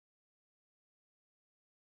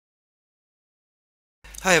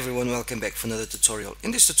Hi everyone, welcome back for another tutorial.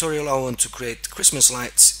 In this tutorial I want to create Christmas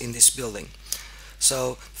lights in this building.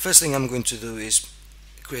 So first thing I'm going to do is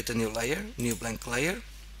create a new layer, new blank layer.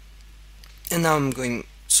 And now I'm going to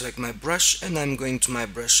select my brush and I'm going to my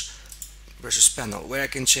brushes panel where I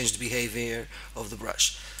can change the behavior of the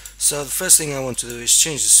brush. So the first thing I want to do is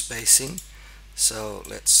change the spacing. So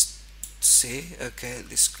let's see, okay,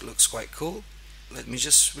 this looks quite cool. Let me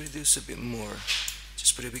just reduce a bit more,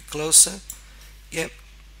 just put it a bit closer. Yep.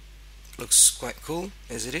 Looks quite cool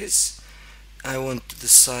as it is. I want the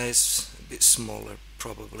size a bit smaller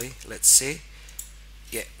probably. Let's see.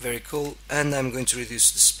 Yeah, very cool. And I'm going to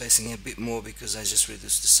reduce the spacing a bit more because I just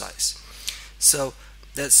reduced the size. So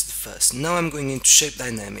that's the first. Now I'm going into shape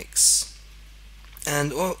dynamics.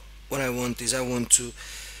 And what I want is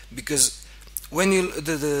because when you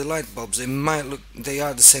the light bulbs, they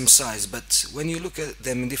are the same size, but when you look at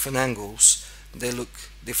them in different angles they look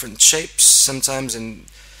different shapes sometimes. And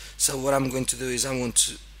so what I'm going to do is I want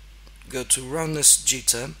to go to roundness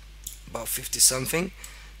jitter, about 50 something,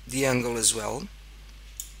 the angle as well,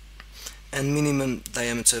 and minimum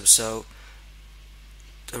diameter, so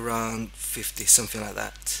around 50, something like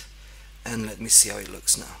that. And let me see how it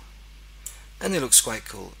looks now. And it looks quite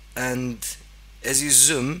cool. And as you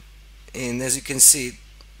zoom in, as you can see,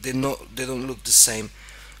 they don't look the same,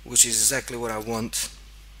 which is exactly what I want.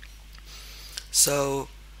 So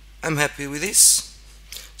I'm happy with this.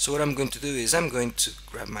 So what I'm going to do is I'm going to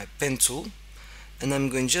grab my pen tool and I'm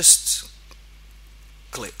going just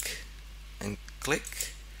click and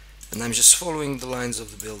click, and I'm just following the lines of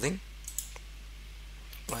the building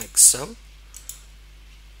like so.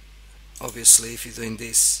 Obviously if you're doing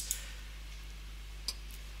this,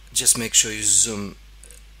 just make sure you zoom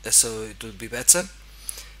so it will be better.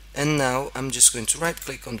 And now I'm just going to right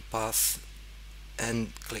click on the path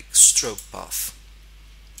and click stroke path.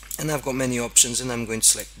 And I've got many options, and I'm going to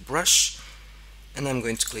select brush and I'm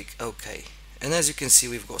going to click OK. And as you can see,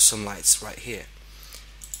 we've got some lights right here,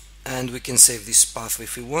 and we can save this path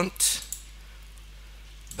if we want,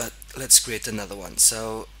 but let's create another one.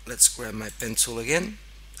 So let's grab my pen tool again.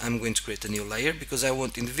 I'm going to create a new layer because I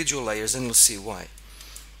want individual layers, and you'll see why.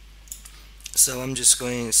 So I'm just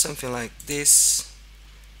going something like this.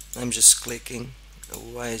 I'm just clicking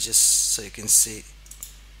away just so you can see,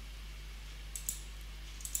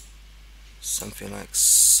 something like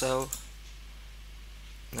so.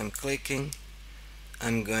 And I'm clicking.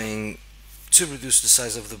 I'm going to reduce the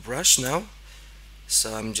size of the brush now,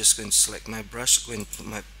 so I'm just going to select my brush, go into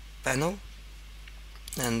my panel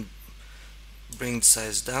and bring the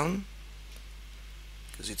size down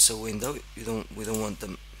because it's a window. We don't want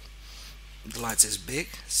the lights as big.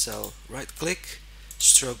 So right click,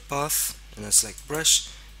 stroke path, and I select brush,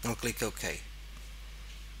 and I'll click OK.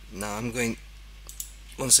 Now I'm going,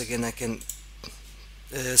 once again I can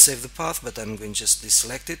save the path, but I'm going to just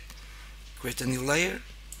deselect it, create a new layer.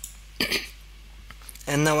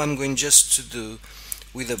 And now I'm going just to do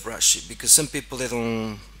with a brush, because some people they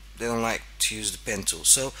don't like to use the pen tool.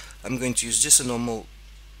 So I'm going to use just a normal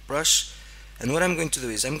brush, and what I'm going to do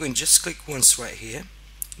is I'm going to just click once right here,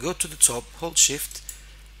 go to the top, hold shift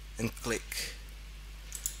and click,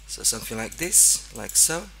 so something like this, like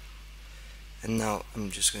so. And now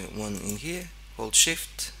I'm just going one in here, hold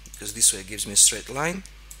shift, because this way it gives me a straight line,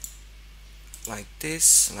 like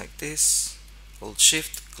this, hold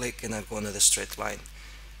shift, click, and I've got another straight line.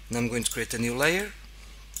 And I'm going to create a new layer,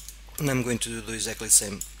 and I'm going to do exactly the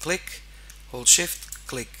same, click, hold shift,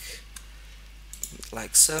 click,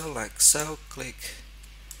 like so, click,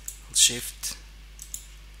 hold shift,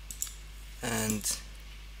 and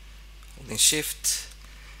holding shift.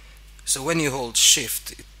 So when you hold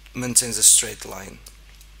shift, it maintains a straight line.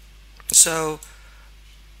 So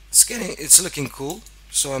it's looking cool.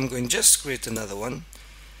 So I'm going to just create another one,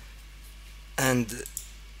 and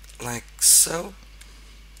like so.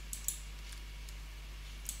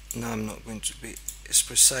 Now I'm not going to be as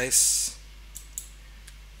precise,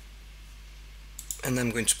 and I'm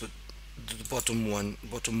going to put the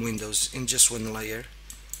bottom windows in just one layer.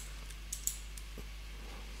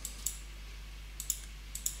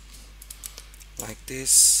 Like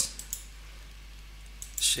this,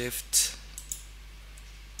 shift,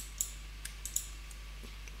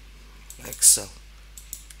 like so.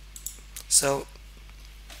 So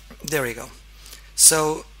there we go.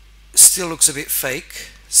 So still looks a bit fake.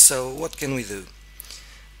 So what can we do?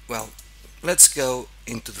 Well, let's go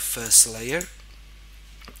into the first layer,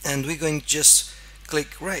 and we're going to just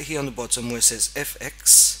click right here on the bottom where it says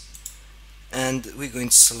FX, and we're going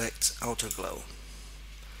to select outer glow,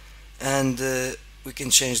 and we can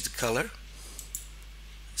change the color.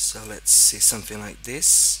 So let's see something like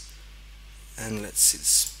this. and let's see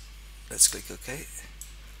this. Let's click OK.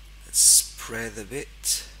 Let's spread a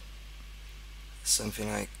bit,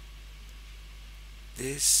 something like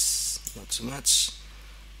this, not too much.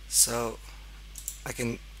 So I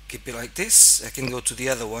can keep it like this. I can go to the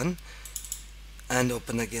other one and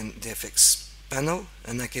open again the FX panel,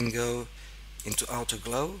 and I can go into outer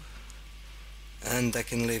glow, and I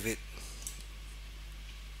can leave it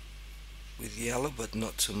with yellow but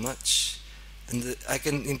not too much, and I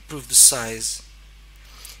can improve the size.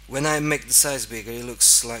 When I make the size bigger, it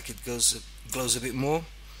looks like it glows a bit more,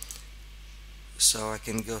 so I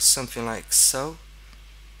can go something like so.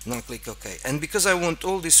 Now click OK, and because I want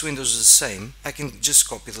all these windows the same, I can just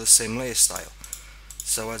copy the same layer style.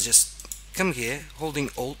 So I just come here, holding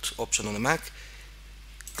Alt Option on the Mac,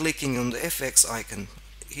 clicking on the FX icon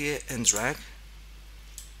here, and drag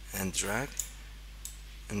and drag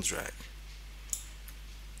and drag,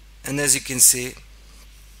 and as you can see,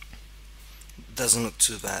 it doesn't look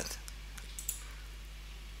too bad.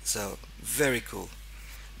 So very cool.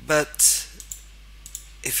 But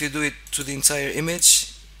if you do it to the entire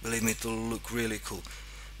image, believe me, it will look really cool.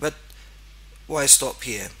 But why stop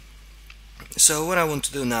here? So what I want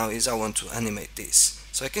to do now is I want to animate this.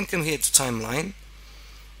 So I can come here to timeline,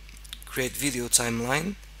 create video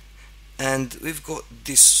timeline, and we've got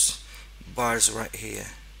these bars right here.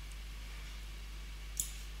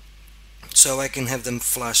 So I can have them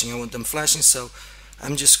flashing. I want them flashing, so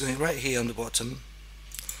I'm just going right here on the bottom,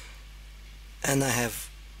 and I have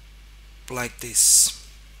like this.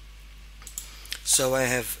 So I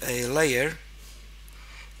have a layer,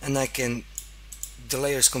 and the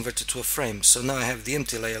layer is converted to a frame. So now I have the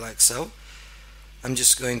empty layer like so. I'm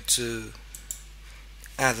just going to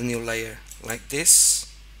add a new layer like this,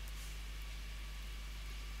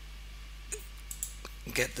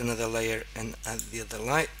 get another layer and add the other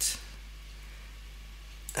light,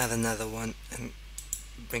 add another one and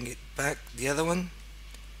bring it back, the other one,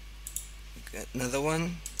 get another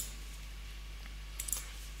one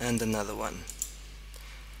and another one.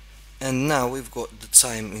 And now we've got the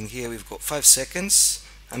time in here, we've got 5 seconds.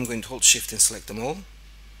 I'm going to hold Shift and select them all,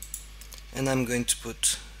 and I'm going to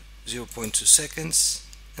put 0.2 seconds,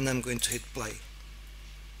 and I'm going to hit play.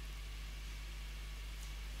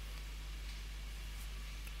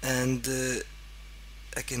 And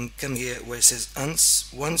I can come here where it says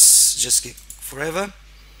once, just click forever,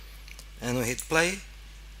 and we hit play.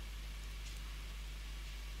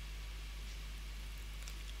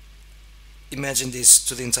 Imagine this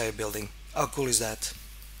to the entire building. How cool is that?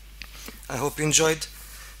 I hope you enjoyed.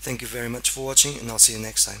 Thank you very much for watching, and I'll see you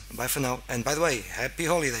next time. Bye for now, and by the way, happy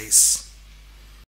holidays!